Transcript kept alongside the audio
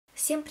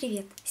Всем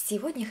привет!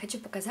 Сегодня я хочу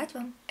показать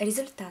вам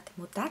результат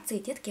мутации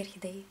детки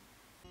орхидеи.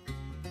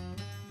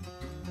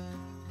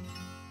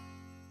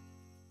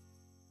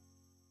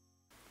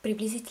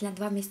 Приблизительно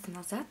 2 месяца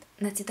назад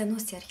на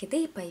цветоносе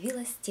орхидеи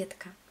появилась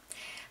детка.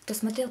 Кто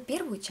смотрел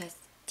первую часть,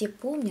 те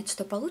помнят,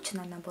 что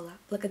получена она была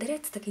благодаря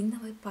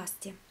цитокининовой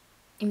пасте.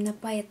 Именно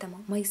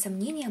поэтому мои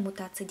сомнения о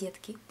мутации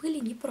детки были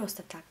не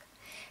просто так.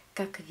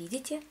 Как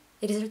видите,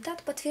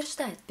 результат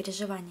подтверждает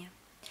переживания.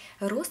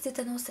 Рост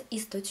цветоноса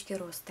из точки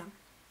роста.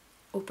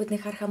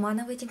 Опытных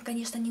архаманов этим,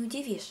 конечно, не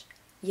удивишь,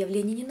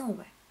 явление не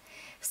новое.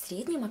 В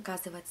среднем,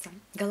 оказывается,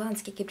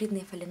 голландские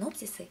гибридные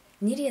фаленопсисы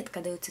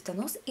нередко дают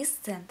цветонос из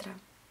центра.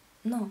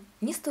 Но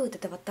не стоит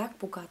этого так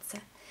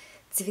пугаться.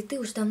 Цветы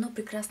уж давно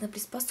прекрасно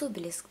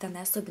приспособились к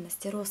данной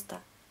особенности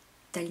роста.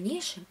 В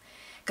дальнейшем,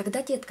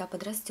 когда детка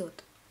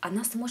подрастет,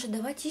 она сможет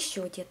давать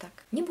еще деток.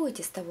 Не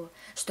бойтесь того,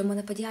 что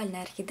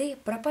моноподиальная орхидея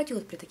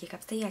пропадет при таких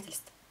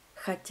обстоятельствах.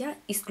 Хотя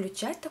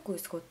исключать такой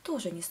исход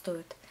тоже не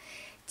стоит.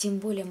 Тем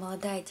более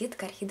молодая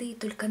детка орхидеи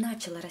только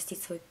начала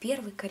растить свой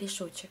первый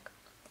корешочек.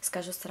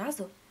 Скажу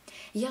сразу,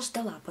 я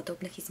ждала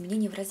подобных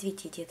изменений в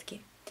развитии детки.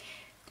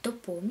 Кто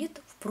помнит,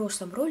 в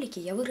прошлом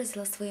ролике я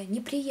выразила свое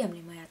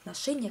неприемлемое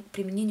отношение к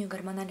применению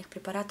гормональных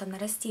препаратов на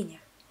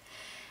растениях.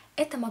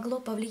 Это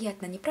могло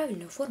повлиять на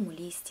неправильную форму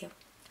листьев,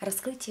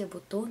 раскрытие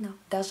бутонов,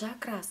 даже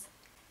окрас.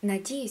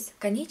 Надеюсь, в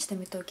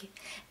конечном итоге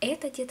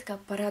эта детка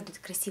порадует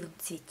красивым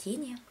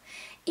цветением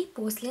и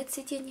после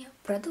отцветения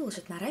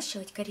продолжит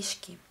наращивать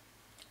корешки.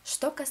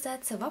 Что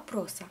касается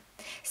вопроса,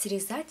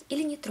 срезать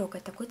или не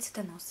трогать такой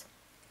цветонос.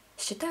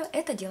 Считаю,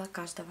 это дело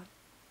каждого.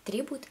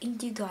 Требует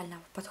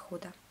индивидуального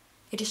подхода.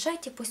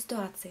 Решайте по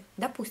ситуации.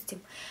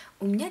 Допустим,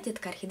 у меня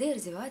детка орхидеи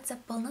развивается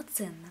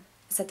полноценно.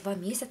 За 2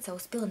 месяца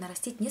успела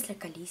нарастить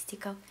несколько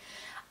листиков.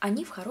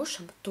 Они в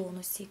хорошем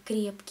тонусе,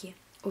 крепкие,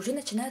 уже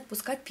начинают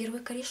пускать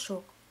первый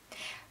корешок.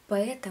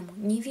 Поэтому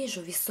не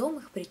вижу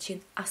весомых причин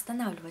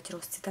останавливать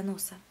рост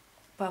цветоноса.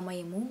 По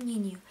моему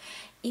мнению,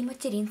 и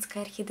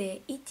материнская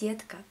орхидея, и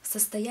детка в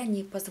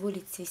состоянии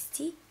позволить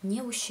цвести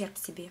не в ущерб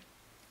себе.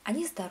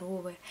 Они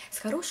здоровые, с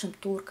хорошим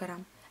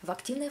тургором, в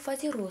активной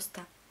фазе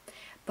роста.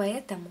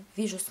 Поэтому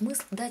вижу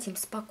смысл дать им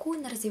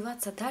спокойно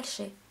развиваться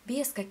дальше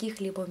без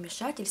каких-либо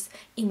вмешательств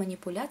и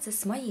манипуляций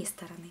с моей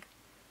стороны.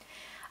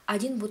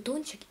 Один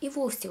бутончик и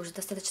вовсе уже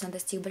достаточно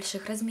достиг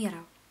больших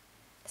размеров.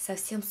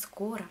 Совсем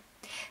скоро,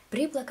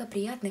 при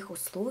благоприятных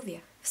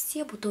условиях,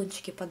 все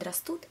бутончики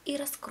подрастут и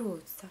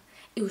раскроются,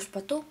 и уж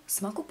потом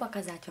смогу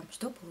показать вам,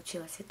 что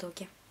получилось в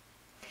итоге.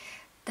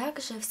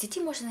 Также в сети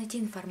можно найти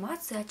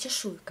информацию о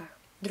чешуйках,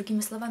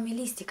 другими словами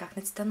листиках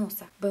на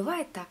цветоносах.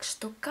 Бывает так,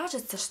 что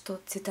кажется, что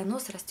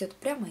цветонос растет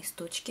прямо из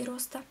точки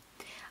роста,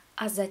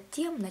 а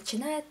затем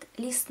начинает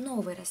лист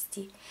новый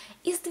расти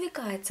и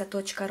сдвигается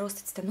точка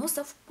роста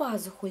цветоноса в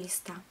пазуху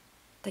листа.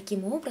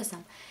 Таким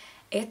образом,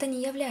 это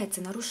не является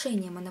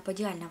нарушением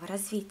моноподиального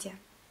развития.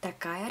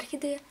 Такая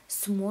орхидея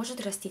сможет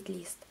растить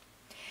лист.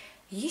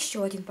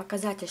 Еще один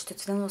показатель, что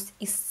цветонос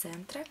из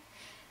центра.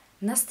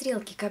 На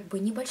стрелке как бы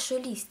небольшой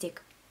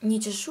листик,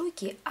 не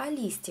чешуйки, а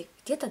листик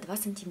где-то 2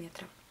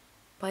 см.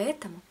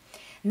 Поэтому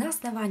на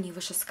основании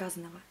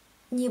вышесказанного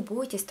не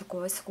бойтесь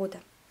такого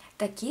исхода.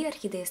 Такие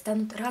орхидеи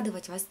станут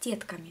радовать вас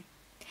детками.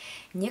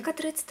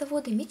 Некоторые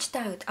цветоводы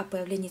мечтают о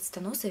появлении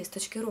цветоноса из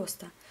точки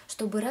роста,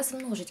 чтобы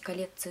размножить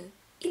коллекцию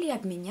или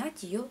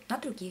обменять ее на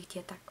других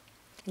деток.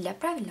 Для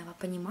правильного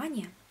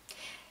понимания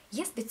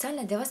я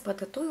специально для вас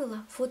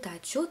подготовила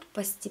фотоотчет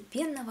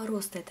постепенного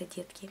роста этой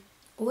детки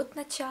от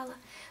начала,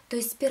 то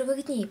есть с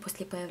первых дней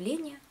после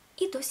появления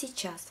и до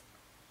сейчас.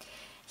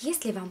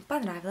 Если вам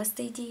понравилась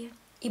эта идея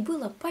и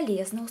было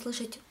полезно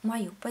услышать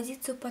мою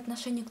позицию по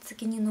отношению к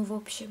цикинину в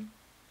общем,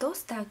 то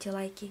ставьте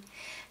лайки,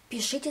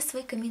 пишите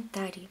свои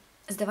комментарии,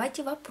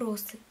 задавайте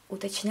вопросы,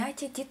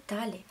 уточняйте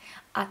детали,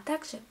 а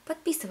также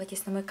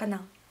подписывайтесь на мой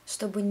канал,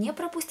 чтобы не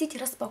пропустить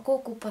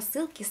распаковку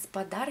посылки с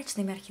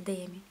подарочными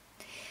орхидеями.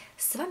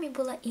 С вами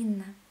была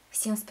Инна.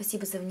 Всем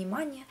спасибо за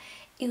внимание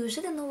и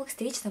уже до новых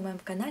встреч на моем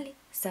канале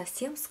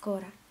совсем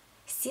скоро.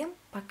 Всем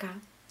пока!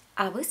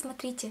 А вы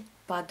смотрите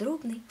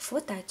подробный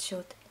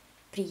фотоотчет.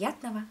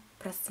 Приятного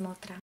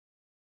просмотра!